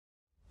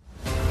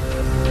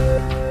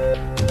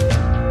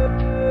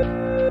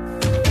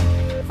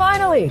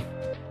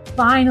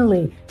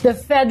Finally, the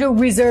Federal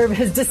Reserve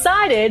has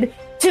decided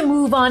to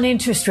move on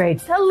interest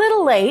rates. A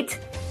little late.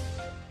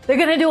 They're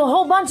going to do a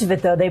whole bunch of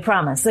it, though, they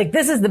promise. Like,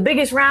 this is the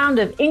biggest round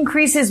of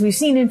increases we've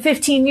seen in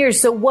 15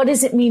 years. So what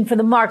does it mean for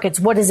the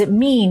markets? What does it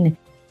mean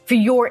for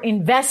your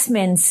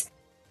investments?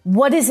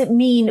 What does it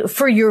mean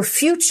for your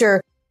future?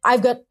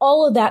 I've got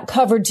all of that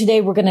covered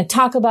today. We're going to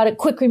talk about it.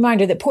 Quick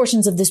reminder that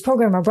portions of this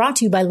program are brought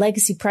to you by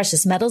Legacy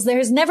Precious Metals. There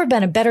has never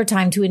been a better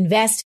time to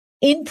invest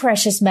in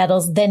precious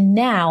metals than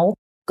now.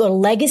 Go to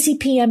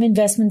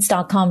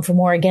legacypminvestments.com for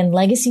more. Again,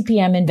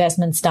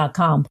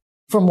 legacypminvestments.com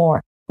for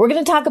more. We're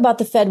going to talk about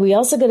the Fed. We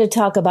also going to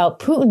talk about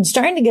Putin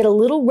starting to get a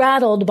little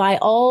rattled by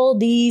all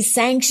these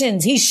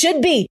sanctions. He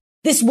should be.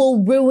 This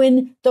will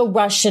ruin the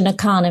Russian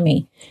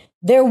economy.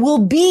 There will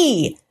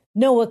be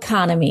no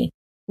economy.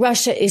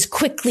 Russia is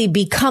quickly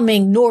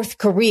becoming North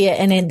Korea,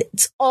 and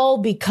it's all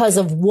because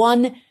of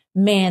one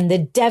man. The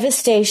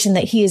devastation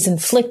that he has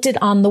inflicted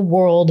on the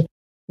world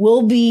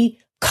will be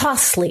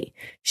costly,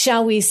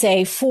 shall we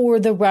say, for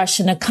the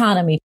Russian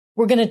economy.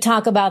 We're going to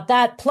talk about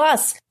that.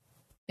 Plus,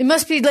 it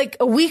must be like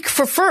a week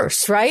for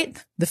first,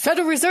 right? The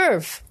Federal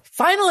Reserve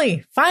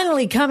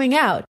finally coming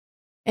out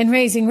and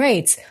raising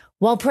rates,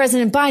 while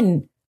President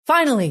Biden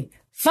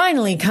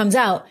finally comes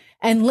out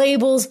and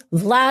labels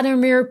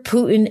Vladimir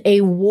Putin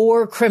a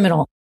war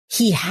criminal.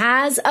 He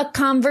has a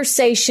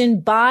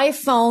conversation by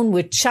phone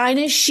with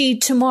China's Xi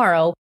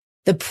tomorrow.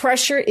 The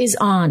pressure is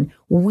on.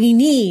 We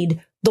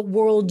need the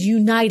world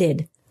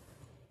united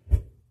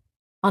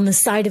on the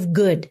side of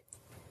good.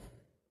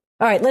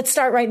 All right, let's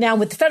start right now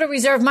with the Federal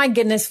Reserve. My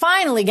goodness,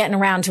 finally getting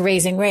around to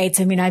raising rates.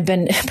 I mean, I've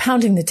been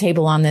pounding the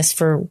table on this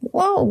for,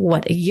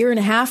 a year and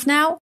a half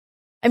now?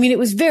 I mean, it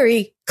was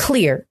very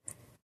clear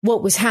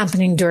what was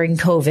happening during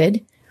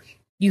COVID.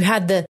 You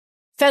had the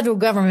federal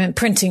government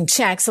printing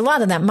checks. A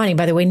lot of that money,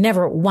 by the way,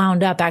 never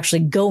wound up actually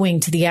going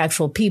to the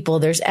actual people.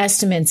 There's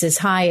estimates as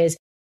high as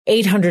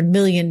 $800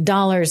 million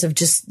of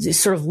just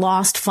sort of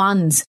lost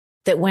funds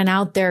that went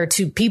out there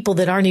to people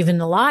that aren't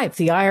even alive.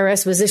 The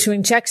IRS was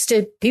issuing checks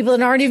to people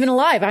that aren't even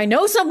alive. I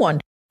know someone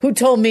who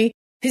told me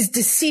his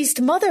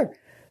deceased mother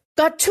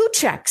got 2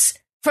 checks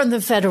from the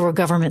federal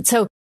government.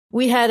 So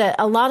we had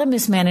a lot of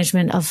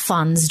mismanagement of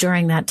funds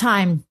during that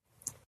time.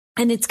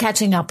 And it's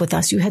catching up with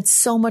us. You had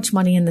so much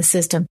money in the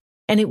system.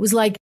 And it was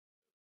like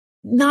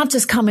not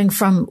just coming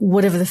from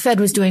whatever the Fed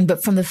was doing,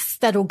 but from the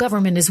federal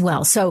government as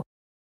well. So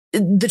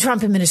the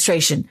Trump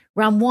administration,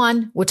 round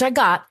 1, which I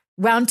got,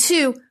 round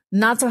 2,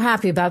 not so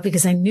happy about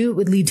because I knew it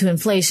would lead to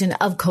inflation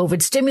of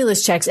COVID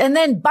stimulus checks. And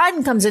then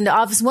Biden comes into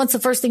office. Once the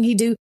first thing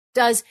he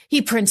does,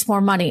 he prints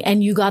more money.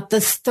 And you got the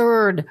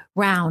 3rd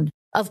round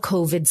of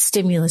COVID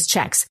stimulus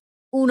checks.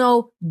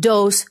 Uno,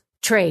 dos,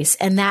 tres.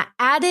 And that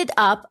added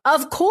up,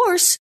 of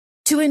course,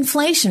 to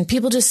inflation.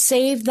 People just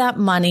saved that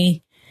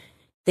money.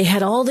 They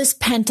had all this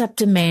pent up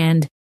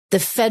demand. The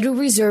Federal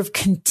Reserve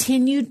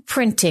continued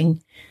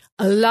printing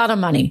a lot of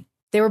money.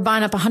 They were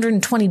buying up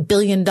 $120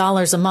 billion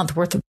a month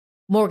worth of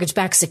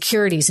mortgage-backed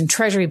securities and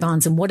treasury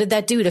bonds. And what did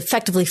that do? It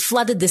effectively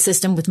flooded the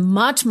system with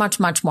much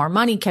more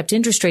money, kept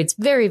interest rates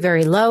very,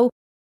 very low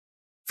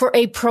for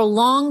a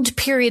prolonged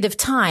period of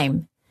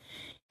time,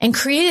 and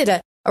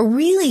created a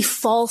really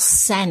false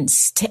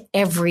sense to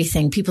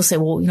everything. People say,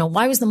 well,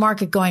 why was the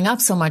market going up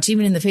so much,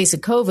 even in the face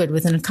of COVID,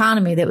 with an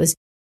economy that was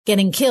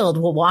getting killed?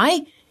 Well,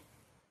 why?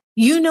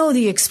 You know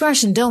the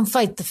expression, don't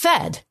fight the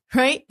Fed,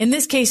 right? In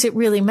this case, it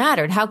really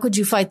mattered. How could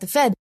you fight the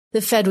Fed?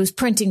 The Fed was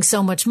printing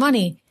so much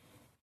money.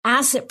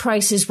 Asset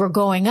prices were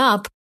going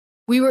up.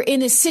 We were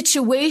in a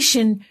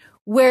situation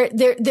where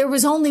there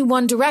was only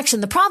one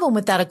direction. The problem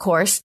with that, of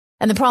course,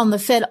 and the problem the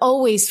Fed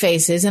always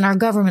faces and our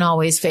government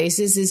always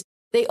faces, is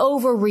they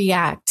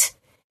overreact.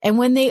 And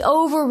when they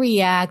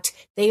overreact,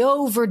 they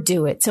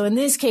overdo it. So in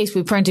this case,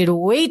 we printed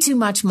way too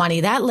much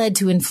money. That led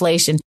to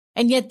inflation.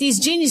 And yet these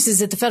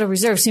geniuses at the Federal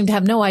Reserve seem to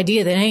have no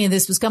idea that any of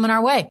this was coming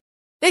our way.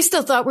 They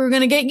still thought we were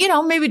going to get,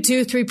 maybe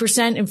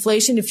 2-3%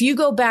 inflation. If you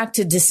go back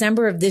to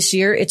December of this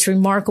year, it's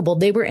remarkable.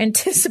 They were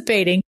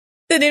anticipating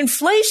that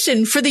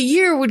inflation for the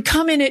year would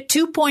come in at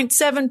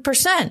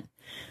 2.7%.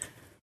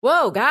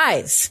 Whoa,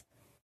 guys,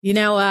 it's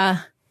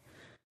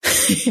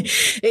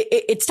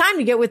time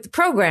to get with the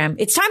program.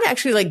 It's time to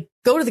actually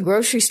go to the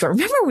grocery store.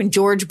 Remember when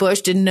George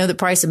Bush didn't know the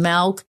price of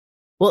milk?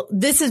 Well,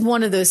 this is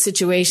one of those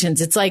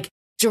situations. It's like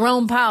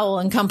Jerome Powell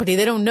and company.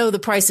 They don't know the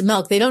price of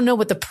milk. They don't know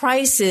what the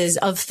prices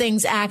of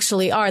things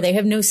actually are. They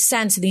have no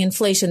sense of the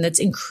inflation that's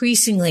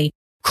increasingly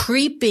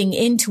creeping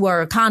into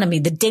our economy.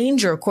 The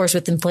danger, of course,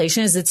 with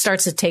inflation is it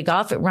starts to take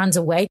off. It runs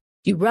away.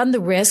 You run the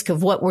risk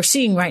of what we're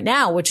seeing right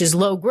now, which is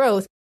low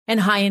growth and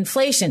high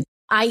inflation,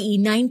 i.e.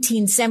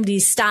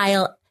 1970s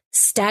style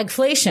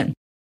stagflation.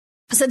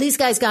 So these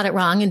guys got it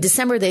wrong. In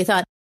December, they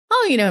thought,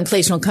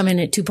 inflation will come in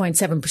at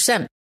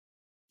 2.7%.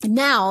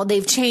 Now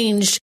they've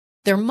changed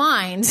their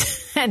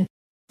minds and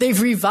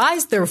they've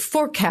revised their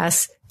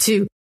forecasts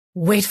to,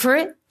 wait for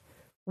it,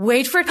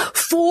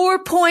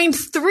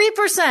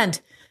 4.3%.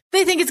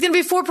 They think it's going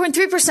to be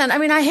 4.3%. I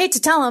mean, I hate to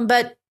tell them,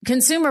 but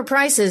consumer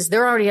prices,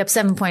 they're already up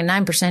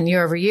 7.9%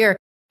 year over year.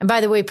 And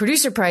by the way,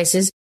 producer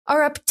prices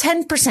are up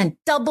 10%,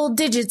 double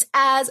digits,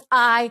 as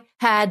I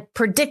had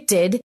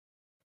predicted.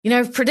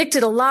 I've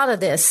predicted a lot of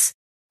this.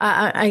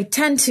 I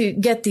tend to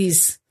get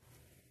these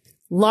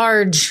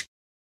large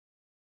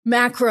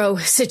macro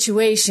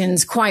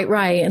situations quite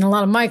right, and a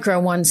lot of micro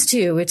ones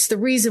too. It's the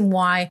reason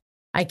why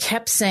I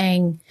kept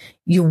saying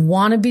you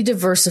want to be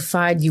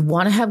diversified. You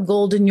want to have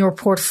gold in your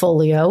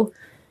portfolio.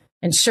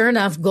 And sure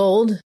enough,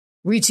 gold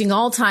reaching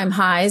all-time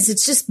highs.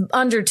 It's just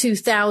under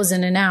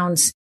 2,000 an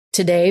ounce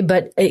today,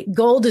 but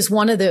gold is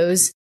one of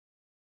those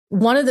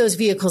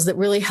vehicles that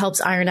really helps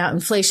iron out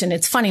inflation.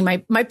 It's funny.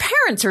 My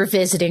parents are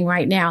visiting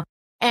right now,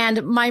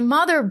 and my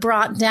mother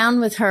brought down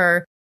with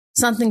her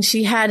something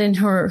she had in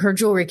her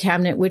jewelry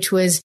cabinet, which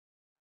was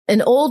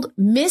an old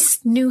Miss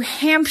New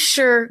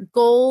Hampshire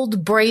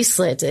gold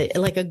bracelet,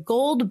 like a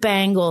gold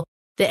bangle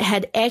that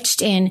had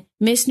etched in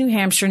Miss New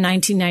Hampshire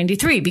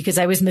 1993, because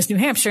I was Miss New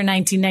Hampshire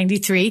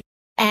 1993.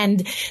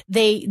 And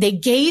they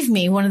gave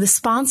me, one of the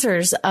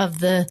sponsors of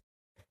the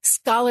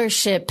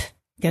scholarship,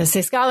 gotta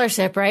say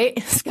scholarship,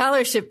 right?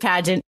 Scholarship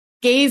pageant,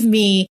 gave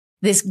me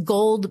this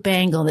gold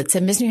bangle that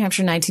said Miss New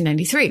Hampshire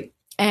 1993.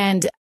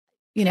 And,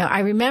 I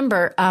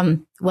remember,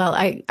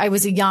 I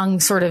was a young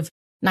sort of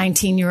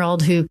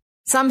 19-year-old who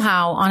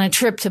somehow on a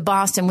trip to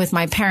Boston with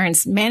my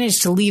parents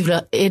managed to leave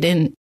it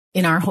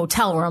in our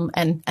hotel room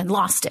and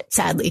lost it,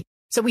 sadly.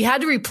 So we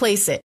had to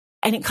replace it.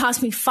 And it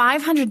cost me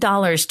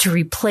 $500 to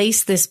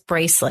replace this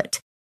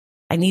bracelet.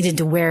 I needed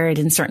to wear it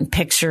in certain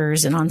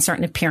pictures and on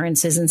certain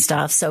appearances and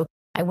stuff. So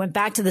I went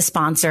back to the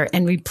sponsor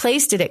and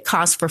replaced it at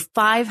cost for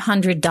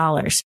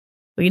 $500.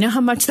 Well, you know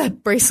how much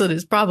that bracelet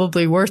is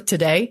probably worth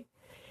today?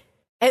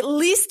 At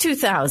least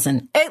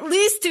 2,000. At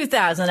least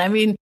 2,000. I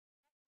mean,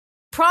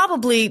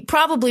 probably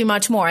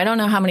much more. I don't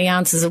know how many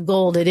ounces of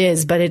gold it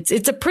is, but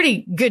it's a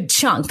pretty good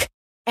chunk.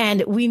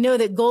 And we know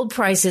that gold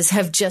prices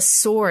have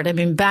just soared. I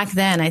mean, back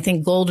then, I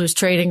think gold was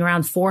trading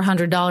around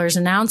 $400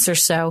 an ounce or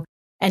so.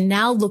 And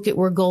now look at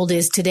where gold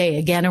is today,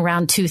 again,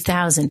 around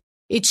 2,000.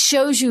 It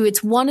shows you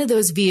it's one of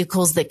those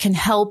vehicles that can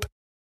help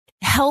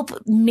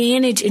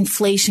manage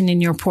inflation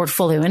in your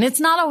portfolio. And it's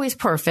not always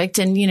perfect.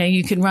 And,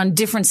 you can run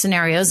different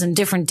scenarios and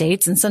different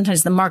dates. And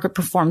sometimes the market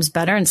performs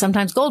better and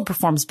sometimes gold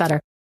performs better.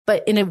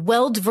 But in a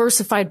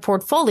well-diversified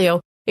portfolio,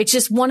 it's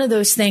just one of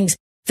those things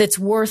that's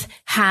worth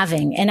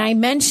having. And I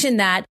mention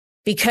that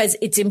because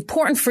it's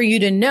important for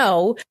you to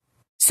know.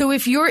 So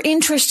if you're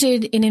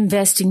interested in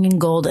investing in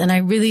gold, and I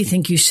really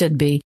think you should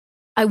be,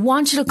 I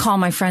want you to call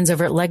my friends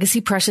over at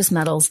Legacy Precious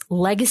Metals,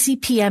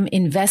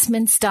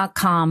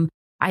 legacypminvestments.com.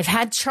 I've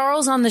had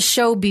Charles on the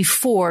show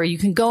before. You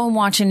can go and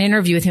watch an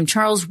interview with him.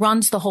 Charles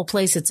runs the whole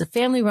place. It's a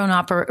family-run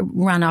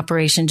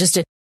operation, just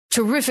a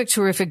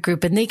terrific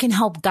group, and they can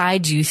help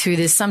guide you through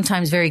this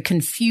sometimes very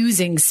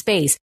confusing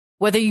space.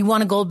 Whether you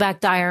want a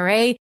gold-backed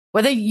IRA,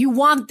 whether you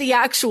want the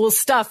actual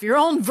stuff, your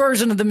own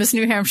version of the Miss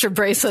New Hampshire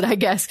bracelet, I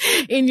guess,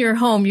 in your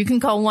home, you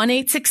can call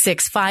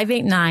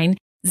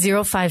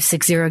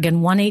 1-866-589-0560.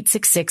 Again,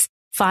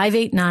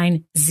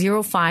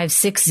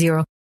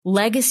 1-866-589-0560.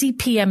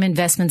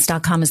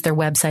 LegacyPMInvestments.com is their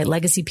website,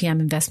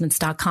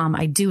 LegacyPMInvestments.com.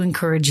 I do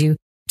encourage you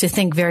to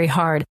think very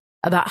hard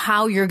about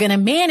how you're going to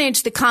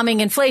manage the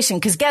coming inflation.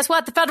 Because guess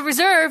what? The Federal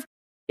Reserve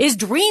is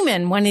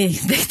dreaming when they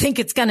think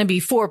it's going to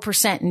be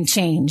 4% and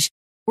change.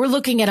 We're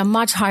looking at a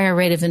much higher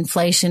rate of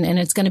inflation, and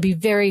it's going to be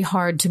very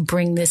hard to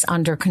bring this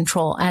under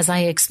control. As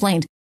I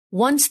explained,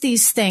 once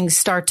these things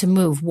start to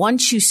move,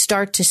 once you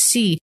start to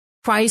see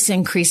price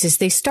increases,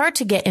 they start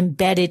to get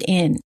embedded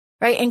in.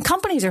 Right. And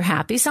companies are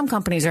happy. Some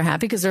companies are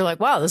happy because they're like,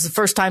 wow, this is the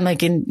first time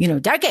like in,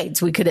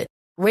 decades we could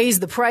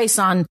raise the price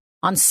on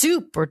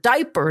soup or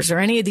diapers or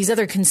any of these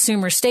other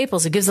consumer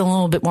staples. It gives them a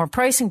little bit more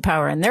pricing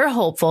power. And they're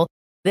hopeful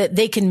that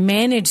they can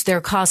manage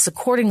their costs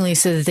accordingly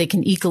so that they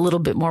can eke a little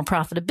bit more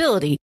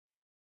profitability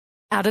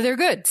out of their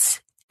goods.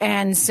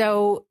 And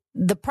so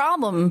the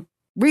problem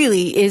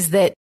really is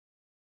that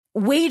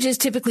wages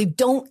typically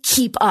don't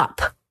keep up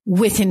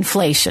with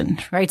inflation.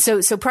 Right.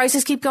 So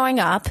prices keep going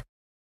up.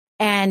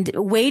 And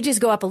wages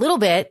go up a little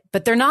bit,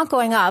 but they're not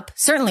going up,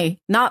 certainly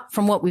not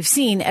from what we've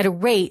seen, at a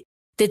rate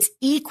that's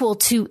equal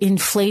to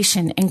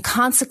inflation. And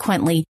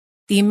consequently,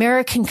 the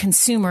American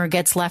consumer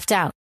gets left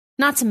out.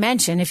 Not to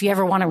mention, if you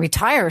ever want to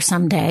retire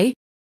someday,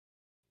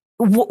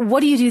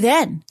 what do you do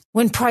then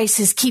when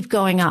prices keep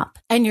going up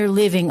and you're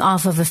living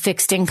off of a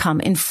fixed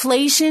income?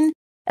 Inflation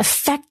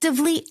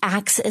effectively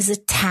acts as a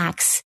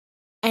tax,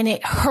 and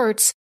it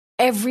hurts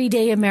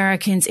everyday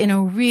Americans in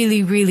a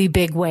really, really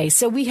big way.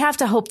 So we have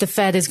to hope the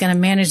Fed is going to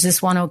manage this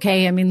one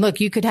okay. I mean, look,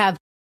 you could have,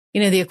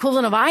 the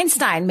equivalent of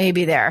Einstein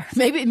maybe there.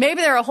 Maybe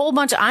there are a whole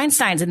bunch of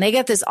Einsteins and they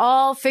get this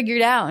all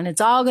figured out and it's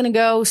all going to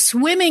go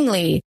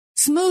swimmingly,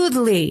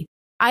 smoothly.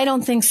 I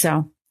don't think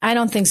so.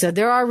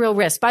 There are real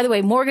risks. By the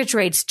way, mortgage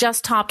rates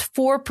just topped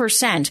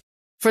 4%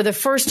 for the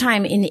first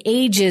time in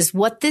ages.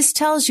 What this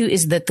tells you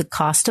is that the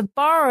cost of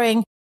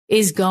borrowing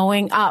is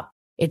going up.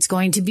 It's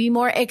going to be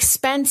more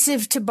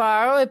expensive to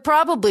borrow. It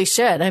probably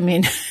should. I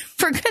mean,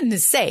 for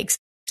goodness sakes,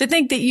 to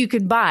think that you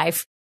could buy,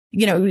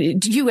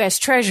 U.S.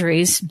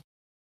 treasuries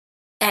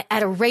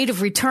at a rate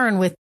of return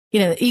with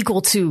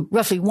equal to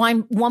roughly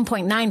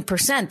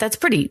 1.9%. That's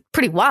pretty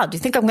wild. Do you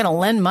think I'm going to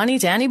lend money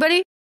to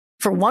anybody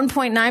for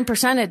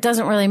 1.9%? It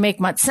doesn't really make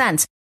much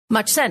sense,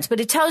 but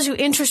it tells you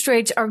interest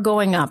rates are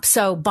going up.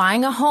 So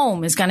buying a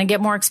home is going to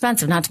get more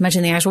expensive, not to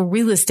mention the actual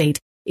real estate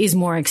is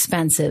more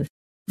expensive.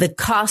 The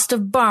cost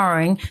of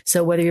borrowing,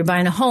 so whether you're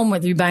buying a home,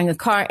 whether you're buying a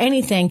car,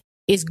 anything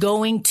is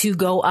going to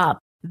go up.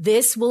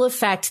 This will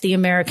affect the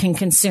American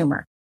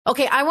consumer.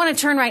 Okay, I want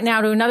to turn right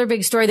now to another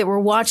big story that we're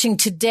watching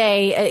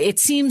today. It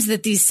seems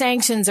that these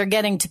sanctions are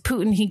getting to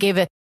Putin. He gave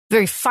a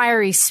very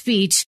fiery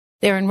speech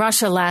there in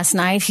Russia last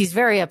night. He's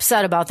very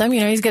upset about them.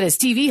 He's got his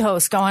TV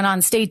host going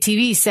on state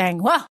TV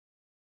saying, well,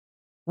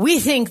 we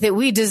think that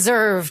we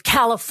deserve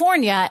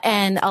California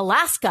and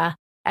Alaska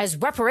as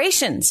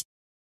reparations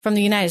from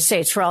the United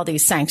States for all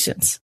these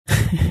sanctions.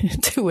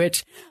 To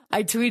which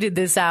I tweeted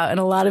this out and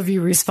a lot of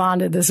you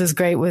responded. This is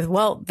great with,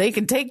 well, they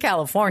can take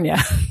California.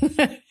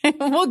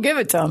 We'll give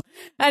it to them.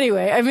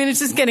 Anyway, it's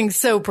just getting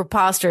so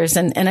preposterous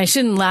and I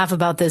shouldn't laugh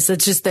about this.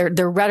 It's just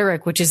their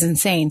rhetoric, which is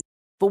insane.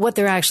 But what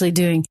they're actually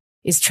doing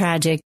is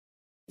tragic.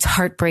 It's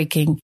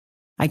heartbreaking.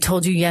 I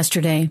told you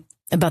yesterday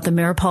about the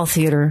Maripol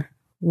Theater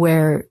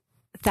where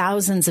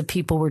thousands of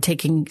people were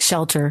taking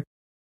shelter,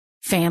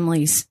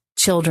 families,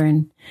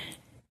 children,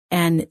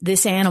 and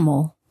this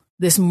animal,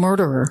 this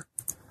murderer,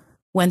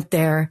 went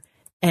there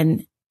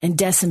and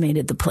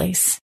decimated the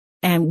place.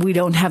 And we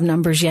don't have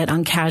numbers yet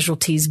on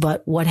casualties,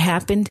 but what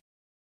happened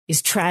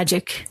is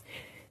tragic.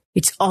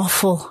 It's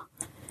awful.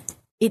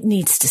 It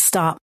needs to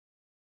stop.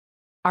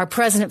 Our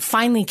president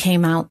finally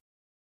came out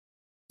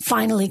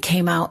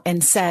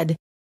and said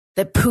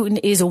that Putin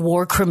is a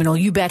war criminal.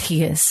 You bet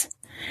he is.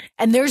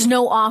 And there's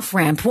no off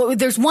ramp.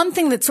 There's one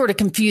thing that's sort of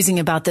confusing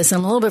about this, and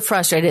I'm a little bit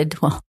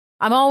frustrated. Well,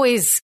 I'm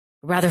always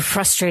rather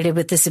frustrated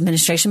with this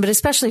administration, but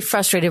especially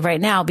frustrated right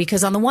now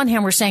because on the one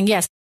hand, we're saying,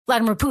 yes,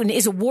 Vladimir Putin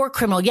is a war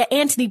criminal. Yet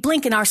Anthony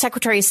Blinken, our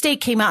Secretary of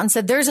State, came out and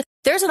said, there's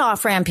an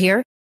off ramp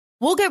here.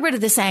 We'll get rid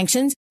of the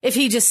sanctions if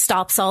he just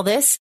stops all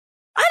this.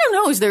 I don't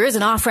know if there is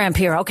an off ramp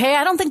here. Okay.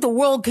 I don't think the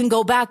world can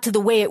go back to the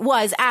way it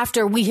was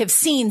after we have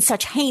seen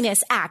such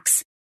heinous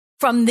acts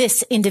from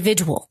this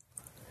individual.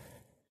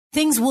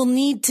 Things will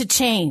need to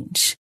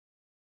change.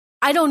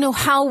 I don't know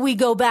how we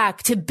go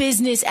back to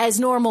business as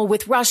normal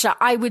with Russia.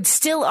 I would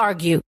still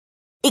argue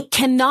it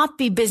cannot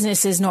be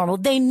business as normal.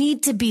 They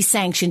need to be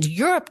sanctioned.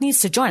 Europe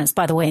needs to join us,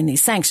 by the way, in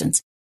these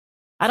sanctions.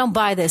 I don't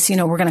buy this.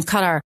 We're going to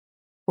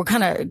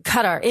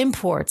cut our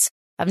imports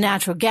of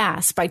natural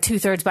gas by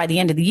 2/3 by the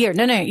end of the year.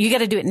 No, you got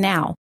to do it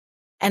now.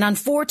 And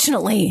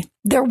unfortunately,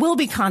 there will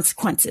be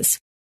consequences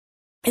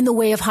in the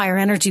way of higher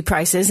energy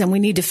prices. And we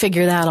need to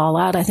figure that all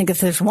out. I think if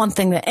there's one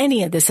thing that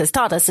any of this has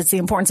taught us, it's the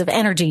importance of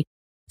energy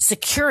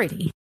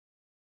security.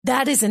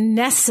 That is a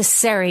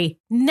necessary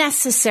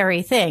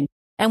thing.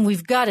 And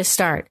we've got to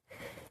start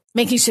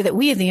making sure that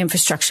we have the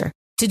infrastructure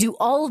to do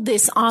all of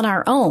this on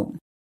our own.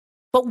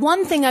 But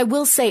one thing I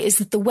will say is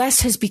that the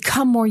West has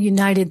become more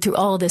united through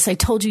all of this. I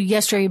told you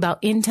yesterday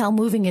about Intel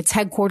moving its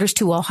headquarters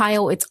to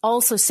Ohio. It's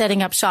also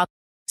setting up shop,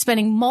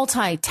 spending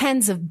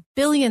tens of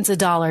billions of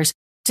dollars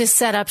to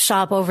set up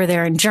shop over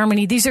there in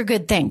Germany. These are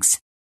good things.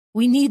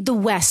 We need the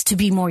West to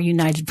be more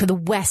united, for the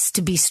West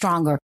to be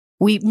stronger.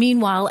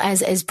 Meanwhile,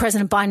 as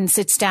President Biden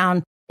sits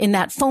down in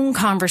that phone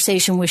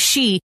conversation with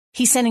Xi,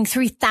 he's sending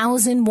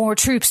 3,000 more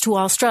troops to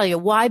Australia.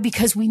 Why?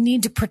 Because we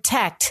need to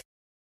protect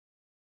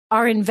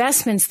our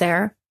investments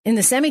there in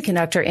the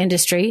semiconductor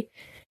industry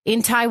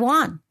in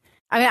Taiwan.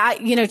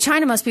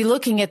 China must be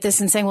looking at this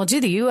and saying, well,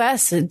 gee, the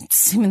U.S.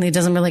 seemingly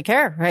doesn't really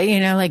care, right?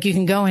 You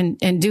can go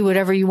and do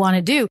whatever you want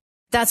to do.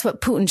 That's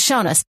what Putin's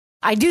shown us.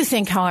 I do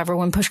think, however,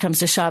 when push comes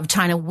to shove,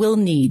 China will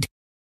need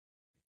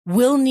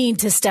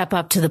to step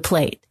up to the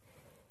plate.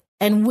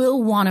 And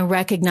will want to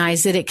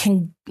recognize that it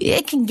can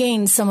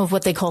gain some of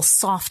what they call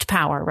soft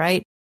power,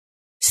 right?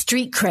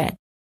 Street cred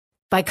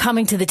by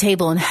coming to the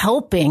table and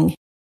helping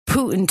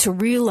Putin to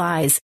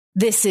realize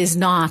this is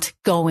not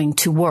going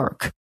to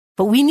work.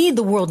 But we need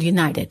the world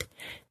united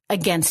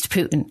against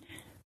Putin.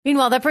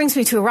 Meanwhile, that brings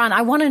me to Iran.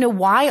 I want to know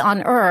why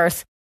on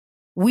earth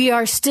we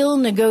are still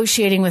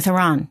negotiating with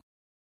Iran.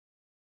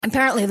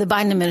 Apparently, the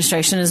Biden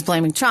administration is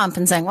blaming Trump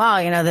and saying,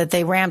 well, that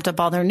they ramped up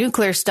all their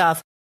nuclear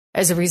stuff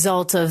as a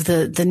result of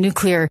the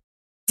nuclear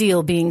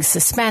deal being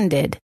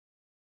suspended.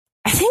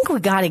 I think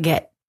we got to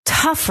get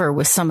tougher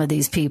with some of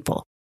these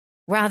people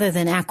rather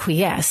than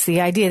acquiesce.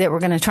 The idea that we're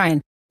going to try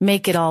and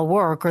make it all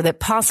work, or that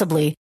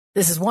possibly,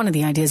 this is one of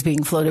the ideas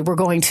being floated, we're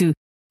going to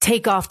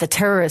take off the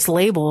terrorist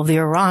label of the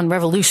Iran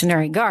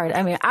Revolutionary Guard.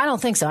 I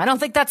don't think so. I don't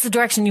think that's the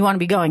direction you want to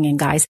be going in,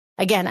 guys.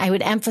 Again, I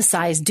would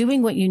emphasize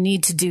doing what you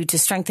need to do to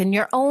strengthen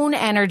your own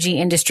energy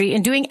industry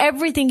and doing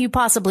everything you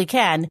possibly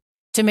can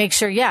to make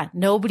sure,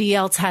 nobody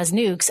else has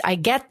nukes. I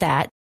get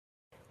that.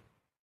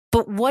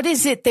 But what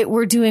is it that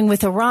we're doing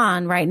with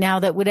Iran right now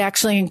that would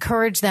actually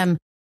encourage them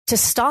to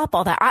stop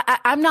all that?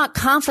 I'm not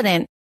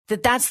confident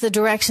that that's the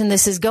direction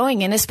this is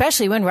going in,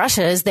 especially when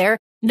Russia is there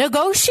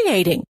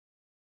negotiating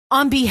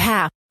on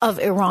behalf of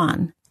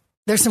Iran.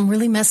 There's some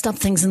really messed up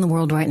things in the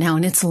world right now,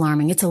 and it's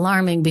alarming. It's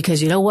alarming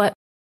because you know what?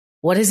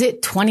 what is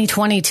it,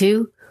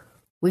 2022?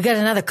 We got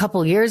another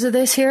couple years of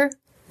this here.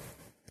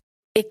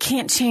 It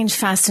can't change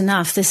fast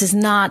enough. This is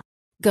not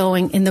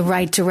going in the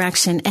right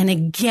direction. And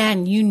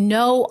again, you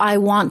know, I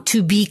want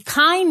to be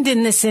kind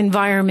in this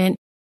environment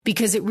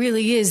because it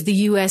really is the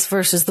U.S.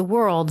 versus the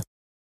world.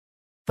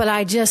 But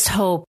I just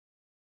hope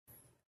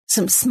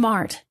some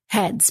smart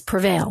heads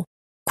prevail.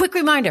 Quick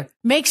reminder,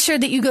 make sure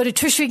that you go to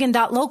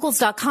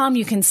trishregan.locals.com.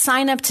 You can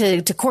sign up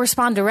to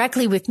correspond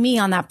directly with me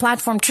on that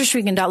platform,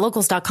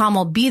 trishregan.locals.com.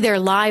 I'll be there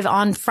live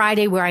on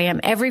Friday, where I am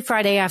every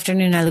Friday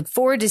afternoon. I look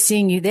forward to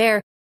seeing you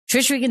there.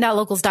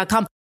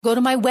 trishregan.locals.com. Go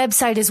to my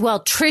website as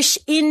well,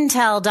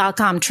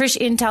 trishintel.com,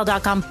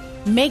 trishintel.com.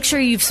 Make sure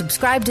you've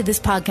subscribed to this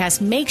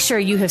podcast. Make sure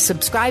you have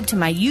subscribed to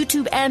my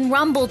YouTube and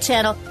Rumble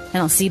channel, and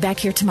I'll see you back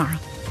here tomorrow.